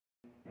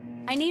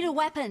I need a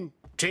weapon.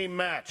 Team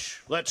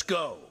match, let's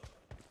go.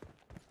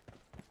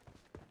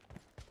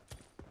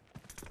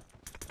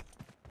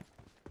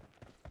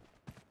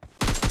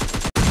 The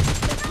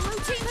blue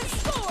team has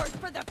scored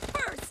for the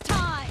first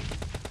time.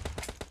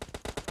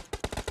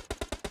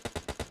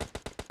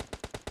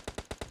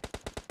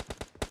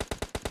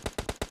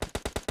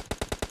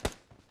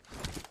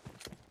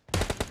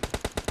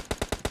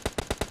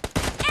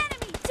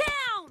 Enemy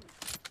down!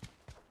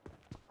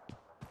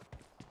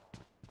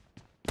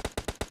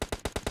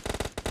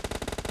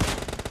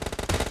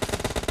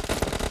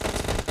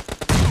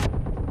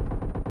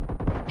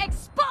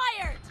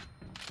 Expired!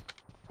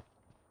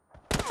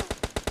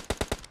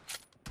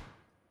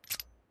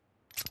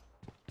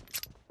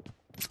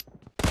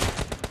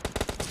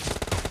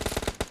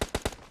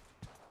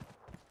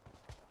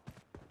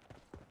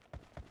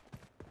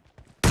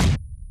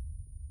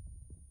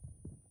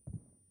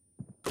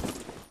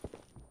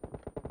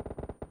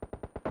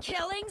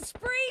 Killing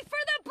spree for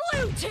the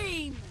blue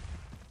team!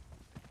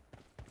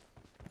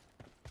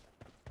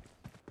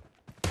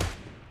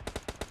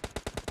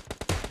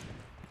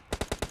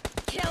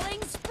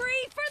 Killing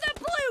spree for the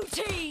blue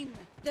team!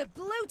 The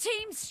blue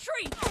team's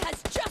streak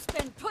has just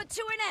been put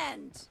to an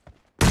end.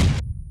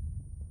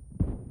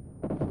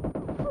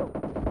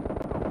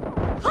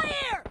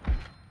 Clear!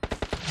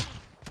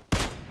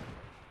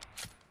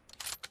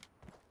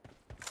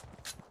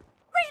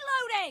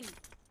 Reloading!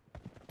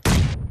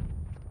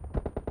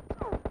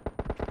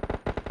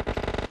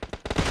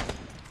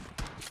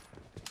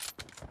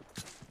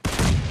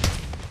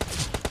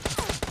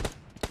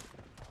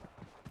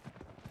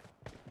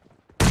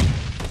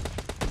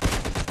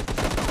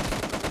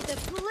 The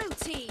blue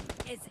team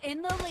is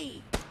in the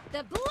lead.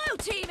 The blue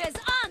team is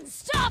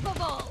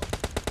unstoppable!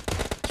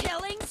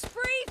 Killing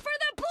spree for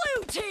the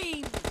blue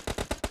team!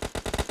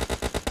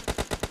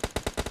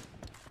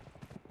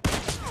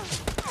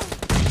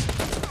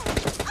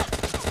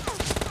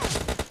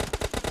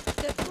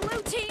 The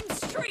blue team's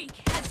streak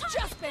has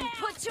just been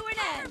put to an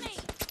end.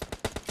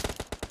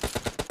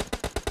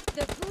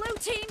 The blue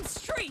team's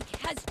streak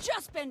has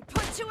just been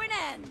put to an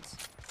end.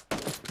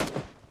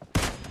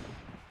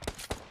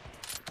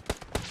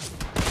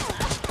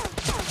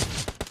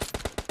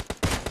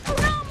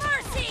 No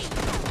mercy!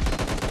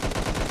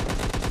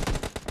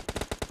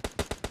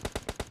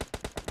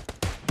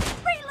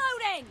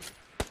 Reloading!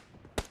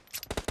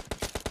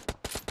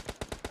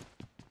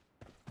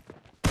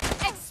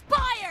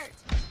 Expired!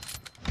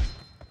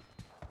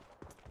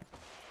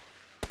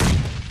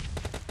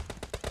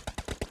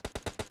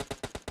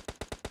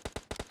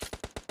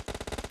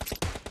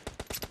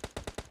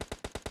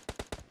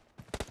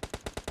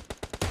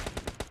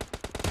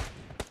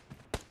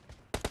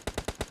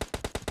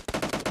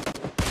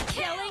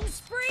 Killing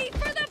spree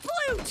for the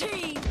blue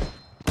team!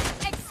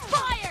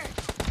 Expired!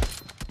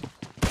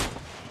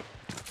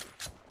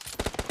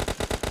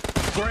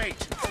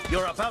 Great,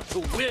 you're about to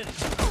win.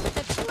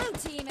 The blue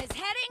team is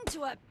heading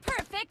to a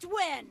perfect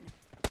win!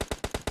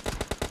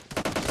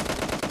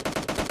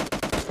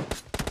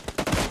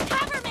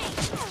 Cover me!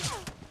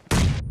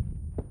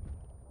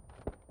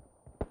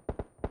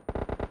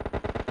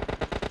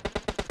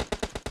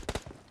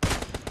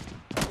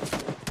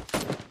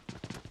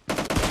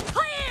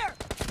 Clear!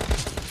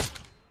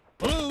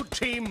 Blue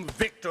team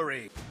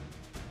victory.